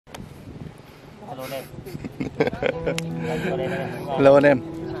Hello anh em.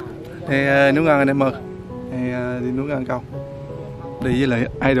 Thì nấu ngon anh em ơi. Thì đi nấu ngon câu. Đi với lại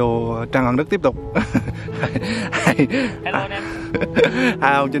idol Trăng Hoàng Đức tiếp tục. Hello anh em.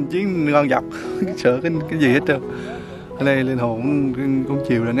 Hai ông trên chiến ngon dọc. Sợ cái gì hết trơn. Ở đây lên hồ cũng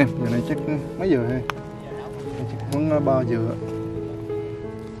chiều rồi anh em. Giờ này chắc mấy giờ hay? Chắc cũng 3 giờ.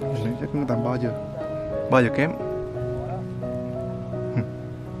 Giờ này chắc cũng tầm 3 giờ. 3 giờ kém.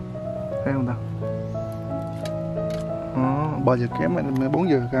 Thấy không ta? 3 giờ kém, 4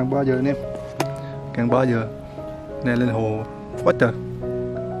 giờ, càng 3 giờ anh em. Càng 3 giờ. Này lên hồ quá trời.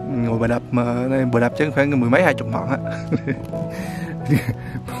 Ngồi bờ đập mà đây bờ đập chắc phải mười mấy 20 mọn á.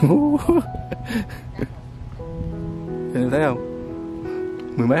 Thấy không?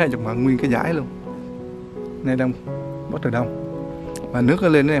 Mười mấy 20 mọn nguyên cái dải luôn. Này đông, quá trời đông. Mà nước nó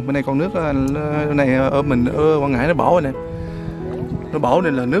lên nè, bữa nay con nước này ở mình ở Quảng Ngãi nó bỏ rồi nè. Nó bỏ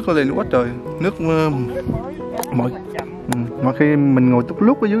nên là nước nó lên quá trời. Nước mọi khi mình ngồi túc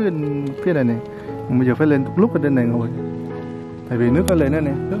lúc ở dưới phía này nè, bây giờ phải lên túc lúc ở trên này ngồi, tại vì nước nó lên đó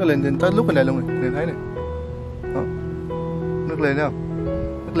nè, nước nó lên tới lúc bên đây luôn rồi, nên thấy nè, đó. Nước lên đó không?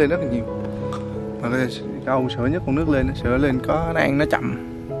 Nước lên rất là nhiều. Mà cái câu sợ nhất con nước lên, sợ lên có nó ăn nó chậm,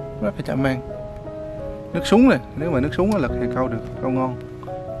 nó phải chậm ăn. Nước súng này, nếu mà nước súng là thì câu được, câu ngon.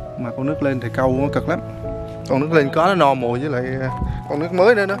 Mà con nước lên thì câu nó cực lắm. Con nước lên có nó no mồi, với lại con nước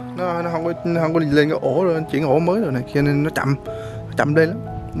mới nữa đó, nó không có lên cái ổ rồi, chuyển ổ mới rồi này kia nên nó chậm đây lắm.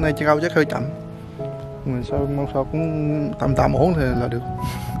 Hôm nay câu chắc hơi chậm, mà sao cũng tầm ổn thì là được.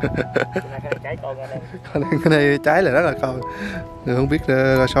 Cái này trái là rất là cao, người không biết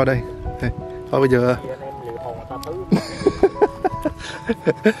là sao đây. Thôi bây giờ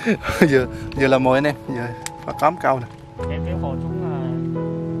giờ là mồi anh em, giờ phải cắm câu nè. Em kéo hồ xuống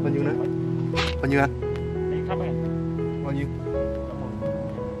Bao nhiêu nữa? Bao nhiêu anh? Bao nhiêu?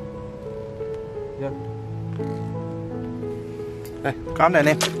 Đây, cắm này anh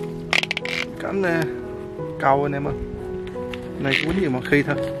em. Cắm câu anh em ơi. Này cũng gì mà khi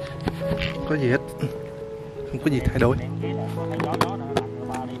thôi. Không có gì hết. Không có gì thay đổi.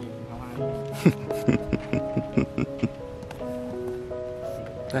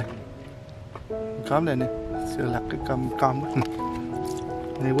 Đây. Cắm này nè. Sửa lặt cái com.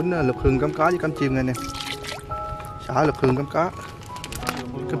 Này quýnh lục hương cắm cá với cắm chim này nè. Xả lục hương cắm cá,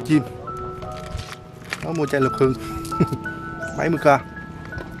 cắm chim. Nó mua chai lục hương 70k.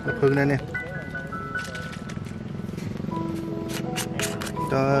 Lục hương đây nè.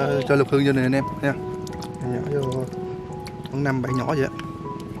 Cho lục hương vô này anh em nha. Nhỏ vô khoảng 5-7 nhỏ vậy.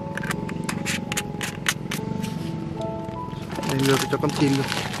 Đây đưa cho cắm chim luôn.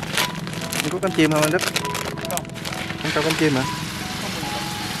 Không có cắm chim không anh Đức? Không cho cắm chim hả?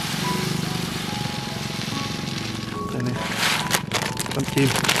 Đây nè. Cắm chim.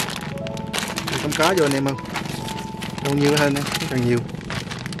 Cắm cá vô anh em không? Bao nhiêu hơn nè, càng nhiều.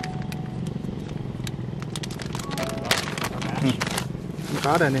 Cắm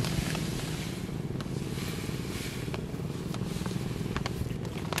cá đây nè.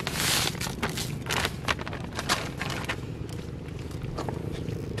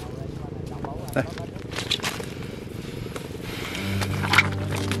 Đây.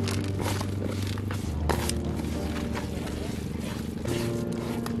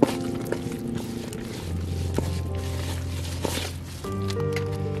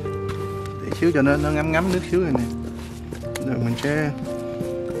 Xíu cho nó ngấm nước xíu này nè, rồi mình sẽ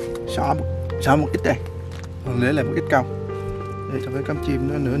xỏ một ít đây, còn để lại một ít câu để cho cái cắm chim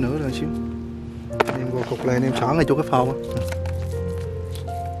nó nửa rồi xíu. Em vô cục lại em xỏ ngay chỗ cái phao á,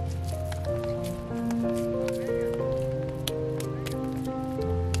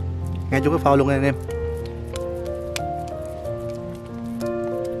 ngay chỗ cái phao luôn anh em.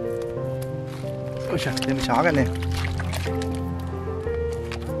 Ôi trời, em xỏ cái này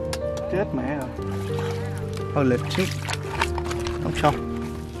chết mẹ rồi, hơi lệch xíu, không sao,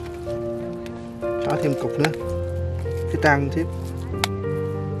 xỏ thêm cục nữa, cái tăng tiếp,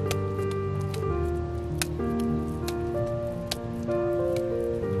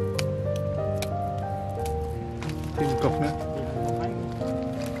 thêm cục nữa,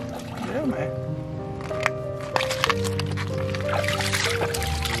 đéo mẹ,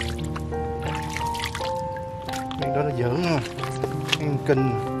 mình đó là giỡn mà, ăn kinh.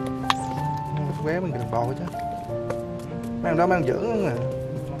 Bé mình cần bò chứ, mấy đó mang giỡn mà.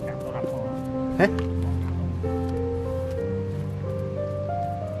 Hả?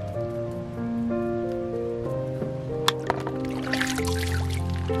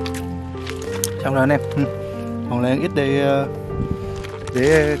 Xong rồi anh em. Còn lại ít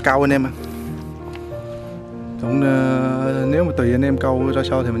để câu anh em. Cũng nếu mà tùy anh em câu ra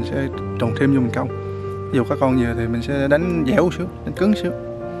sao thì mình sẽ trồng thêm vô mình câu. Ví dụ có con nhiều thì mình sẽ đánh dẻo xíu, đánh cứng xíu.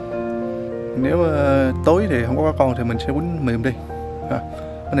 Nếu tối thì không có con thì mình sẽ quýnh mềm đi.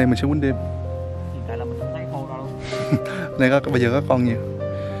 Cái này mình sẽ quýnh đêm. Tại là mình không thấy khô đâu luôn. Này bây giờ có con nhiều,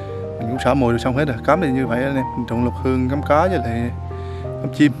 mình cũng xả mồi được xong hết rồi. Cắm thì như vậy anh em, mình trồng lục hương, cắm cá với lại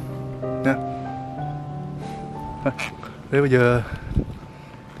cắm chim nha. Để bây giờ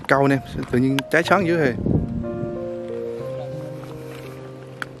câu anh em sẽ tự nhiên trái sáng dữ hề,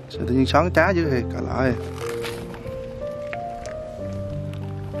 sẽ tự nhiên sáng trái dữ hề cả lại.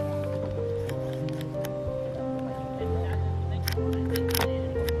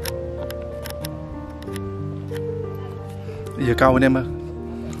 Bây giờ câu anh em ơi,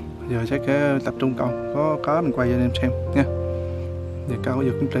 giờ sẽ tập trung câu, có cá mình quay cho anh em xem nha. Giờ câu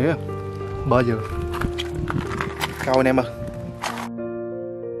giờ cũng trễ à, 3 giờ câu anh em ơi.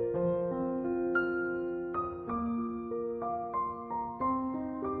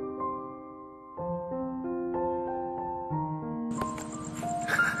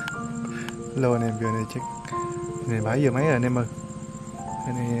 Lô anh em, giờ này chắc này 7 giờ mấy rồi anh em ơi.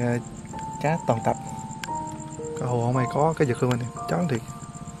 Cái này cá toàn tập, cá hồ không ai có cái giật luôn anh em, chán thiệt.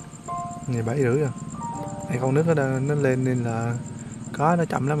 Này 7 rưỡi rồi, này con nước nó lên nên là cá nó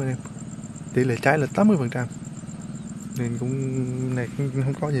chậm lắm anh em, tỷ lệ trái là 80%, nên cũng này cũng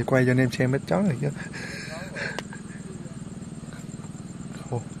không có gì quay cho anh em xem hết chán rồi chứ.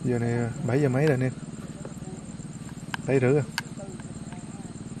 Ồ, giờ này 7 giờ mấy rồi anh em, 7 rưỡi rồi.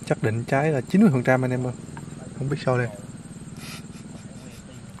 Chắc định trái là 90% anh em ơi, không biết sao đây.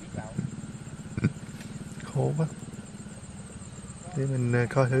 Khổ quá. Để mình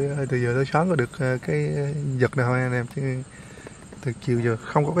coi thử từ giờ tới sáng có được cái giật nào không anh em, chứ từ chiều giờ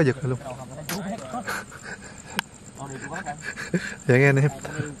không có cái giật nào luôn. Dạ nghe anh em.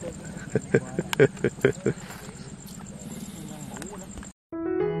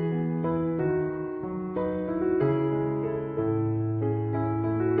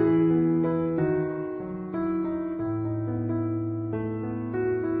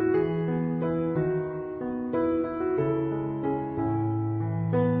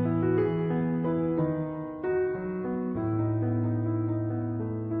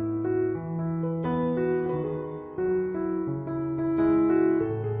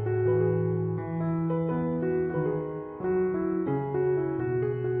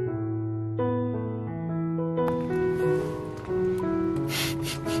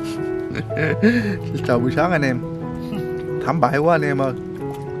 Chào buổi sáng anh em, thảm bại quá anh em ơi.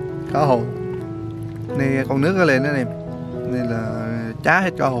 Cá hồ này con nước nó lên đó anh em, nên là chá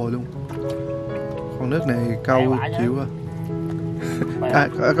hết cá hồ luôn. Con nước này câu chịu quá.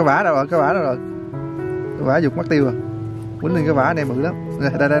 Cái vả đâu rồi, cái vả đâu rồi, cái vả dục mất tiêu rồi. Quýnh lên cái vả anh em bự lắm.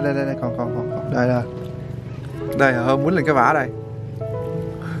 Đây còn đây là đây là hôm quýnh lên cái vả đây.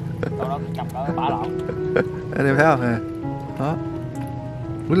 Anh em thấy không? Đó,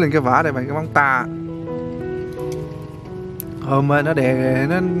 quýnh lên cái vả đây bằng cái móng ta. Hôm nó đè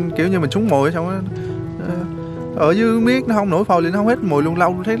nó kiểu như mình trúng mồi xong nó ở dưới miết nó không nổi phao liền, nó không hết mồi luôn.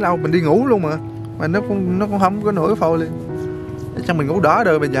 Lâu thấy lâu mình đi ngủ luôn mà nó cũng không có nổi phao liền. Xong mình ngủ đỏ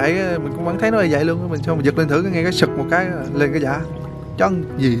rồi mình dậy mình cũng vẫn thấy nó vậy luôn. Mình xong mình giật lên thử nghe cái sực một cái lên cái vả, chân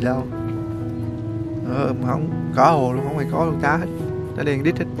gì đâu. Mà không có hồ luôn, không ai có luôn cá hết, nó đen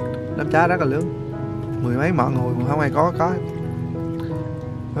đít hết. Đám cá rất là lớn, 10 mấy mọn ngồi mà không ai có hết.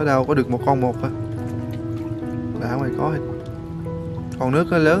 Ở đâu có được một con một thôi là không ai có hết. Con nước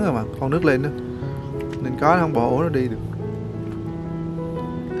nó lớn rồi mà, con nước lên đó nên có nó không bỏ ổ nó đi được.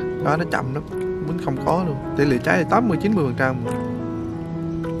 Có nó chậm lắm, muốn không có luôn. Tỷ lệ trái là 80-90%.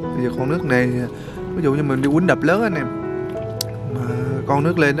 Bây giờ con nước này ví dụ như mình đi quýnh đập lớn anh em, mà con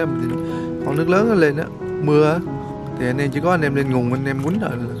nước lên đó, con nước lớn nó lên đó, mưa thì anh em chỉ có anh em lên nguồn anh em quýnh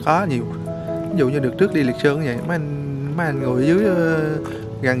là khó nhiều. Ví dụ như được trước đi Liệt Sơn như vậy, mấy anh ngồi dưới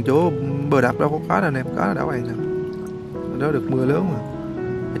gần chỗ bờ đập đâu có cá đâu anh em, cá nó đảo ăn nè. Đó được mưa lớn mà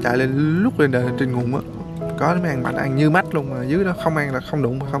chạy lên lúc lên đời trên nguồn á, có mấy ăn mạnh ăn như mắt luôn, mà dưới đó không ăn là không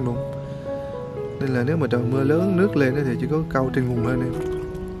đụng. Nên là nếu mà trời mưa lớn nước lên đó thì chỉ có câu trên nguồn thôi anh em.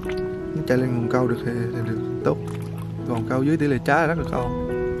 Chạy lên nguồn câu được thì được tốt, còn câu dưới tỷ lệ trái rất là cao.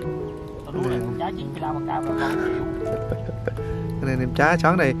 Nên em trái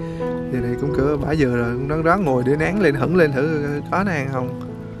sáng này giờ này cũng cỡ 7 giờ rồi, cũng ráng ngồi để nán lên hửng lên thử có nó ăn không.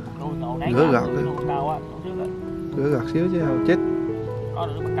 Rửa gọt rửa gọt xíu chứ không chết.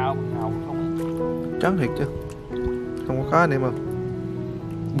 Trắng thiệt chứ, không có anh em ơi,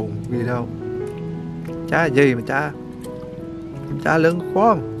 bụng gì đâu. Chá gì mà chá lớn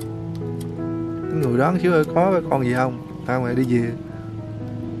khó mà. Cái người đoán xíu ơi có cái con gì không, tao mày đi về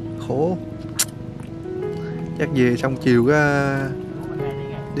khổ. Chắc về xong chiều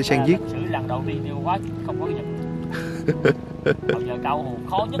đi sang giết. Lần đầu tiên yêu quá không có cái giật. Bây giờ câu hồ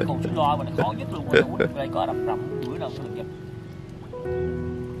khó nhất còn xíu loa mà là khó nhất luôn, rồi quýnh đây có đập rầm bữa nào cũng được giật.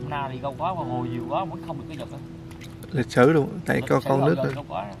 Na thì câu quá mà hồ nhiều quá mới không được cái giật đó. Lịch sử luôn, tại có con nước rồi.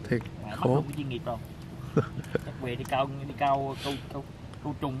 Thiệt khổ. Chuyên nghiệp rồi. Chắc về đi cao câu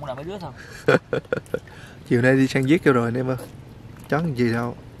trùng cũng là mấy đứa thôi. Chiều nay đi sang giết cho rồi anh em ơi. Chón gì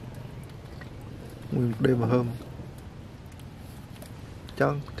đâu. Nguyên một đêm mà hôm.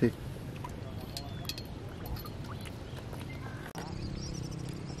 Chón thiệt.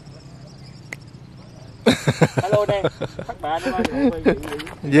 Alo anh em, thắt bè anh em ơi.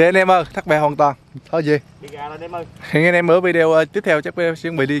 Về anh em ơi, thắt bè hoàn toàn. Thôi về. Đi gà rồi anh em ơi. Hẹn anh em ở video tiếp theo, chắc sẽ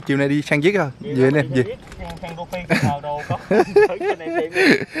chuẩn bị đi chiều nay đi săn giết rồi. Về anh em, về.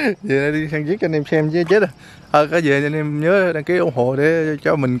 Về nay đi săn giết cho anh em xem chứ chết rồi. Có về anh em nhớ đăng ký ủng hộ để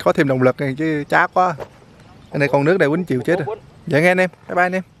cho mình có thêm động lực này chứ chát quá. Cái này con nước này quýnh chịu chết rồi. Vậy nghe anh em, bye bye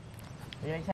anh em.